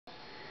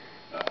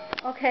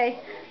Okay,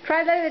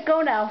 try letting it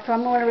go now. So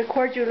I'm going to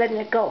record you letting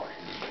it go.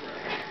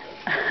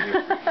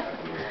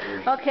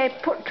 Okay,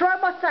 throw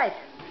him outside.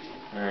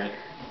 All right.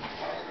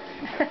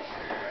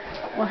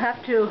 We'll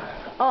have to.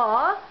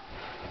 Aw.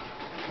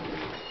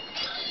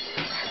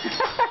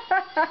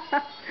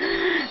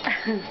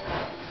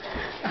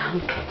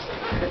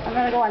 I'm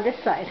gonna go on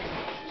this side.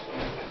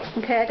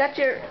 Okay, I got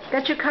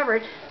you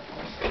covered,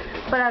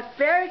 but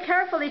very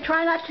carefully.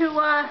 Try not to.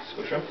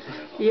 Squish him?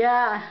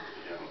 Yeah.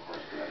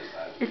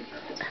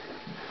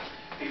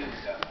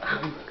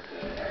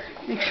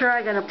 Make sure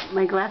I got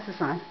my glasses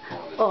on.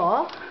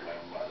 Oh,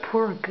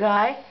 poor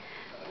guy.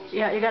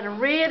 Yeah, you got to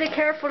really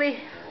carefully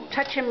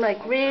touch him,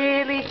 like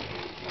really.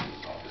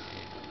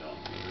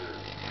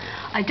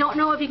 I don't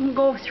know if he can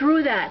go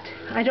through that.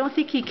 I don't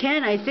think he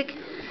can. I think.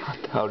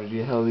 How did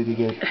he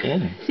get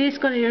in? See,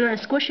 you're gonna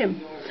squish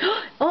him.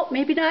 Oh,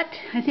 maybe not.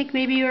 I think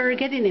maybe you're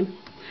getting him.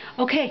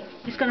 Okay,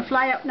 he's gonna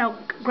fly out now.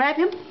 Grab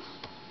him.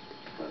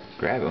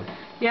 Grab him?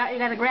 Yeah, you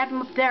gotta grab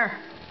him up there.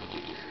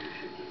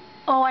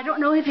 Oh, I don't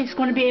know if he's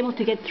going to be able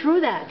to get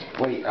through that.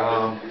 Wait,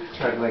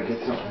 try to like get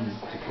something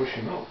to push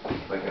him out.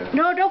 Like a...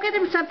 No, don't get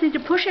him something to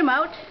push him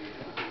out.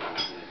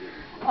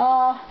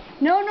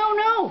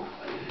 No.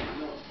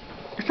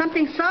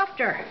 Something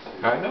softer.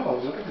 I know, I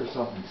was looking for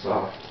something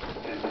soft.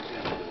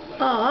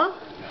 Oh.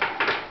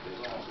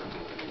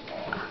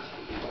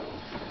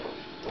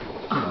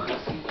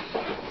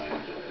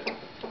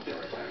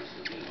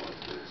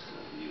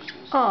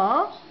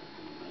 Oh.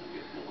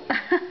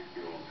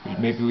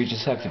 Maybe we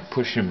just have to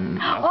push him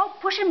out. Oh,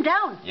 push him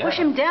down. Yeah. Push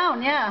him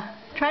down, yeah.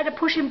 Try to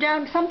push him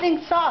down.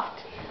 Something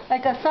soft,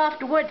 like a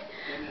soft wood.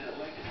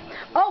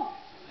 Oh,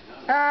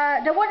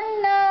 the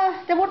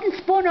wooden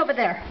spoon over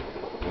there.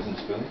 Wooden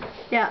spoon?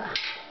 Yeah.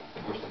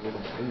 Where's the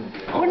wooden spoon?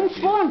 Wooden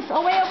spoons.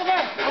 Oh, way over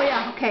there. Oh,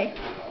 yeah, okay.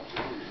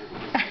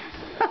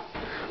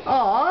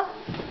 Oh.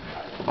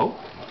 Oh.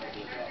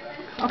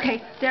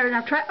 Okay, there,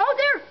 now try. Oh,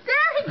 there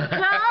he goes.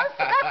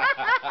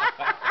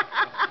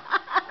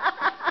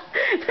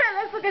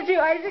 Let's look at you,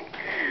 Isaac.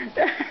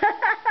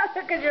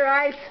 Look at your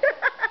eyes.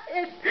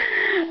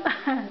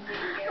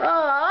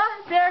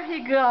 Oh, there he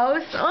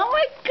goes. Oh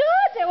my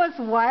God, that was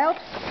wild.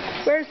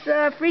 Where's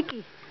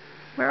Freaky?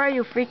 Where are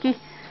you, Freaky?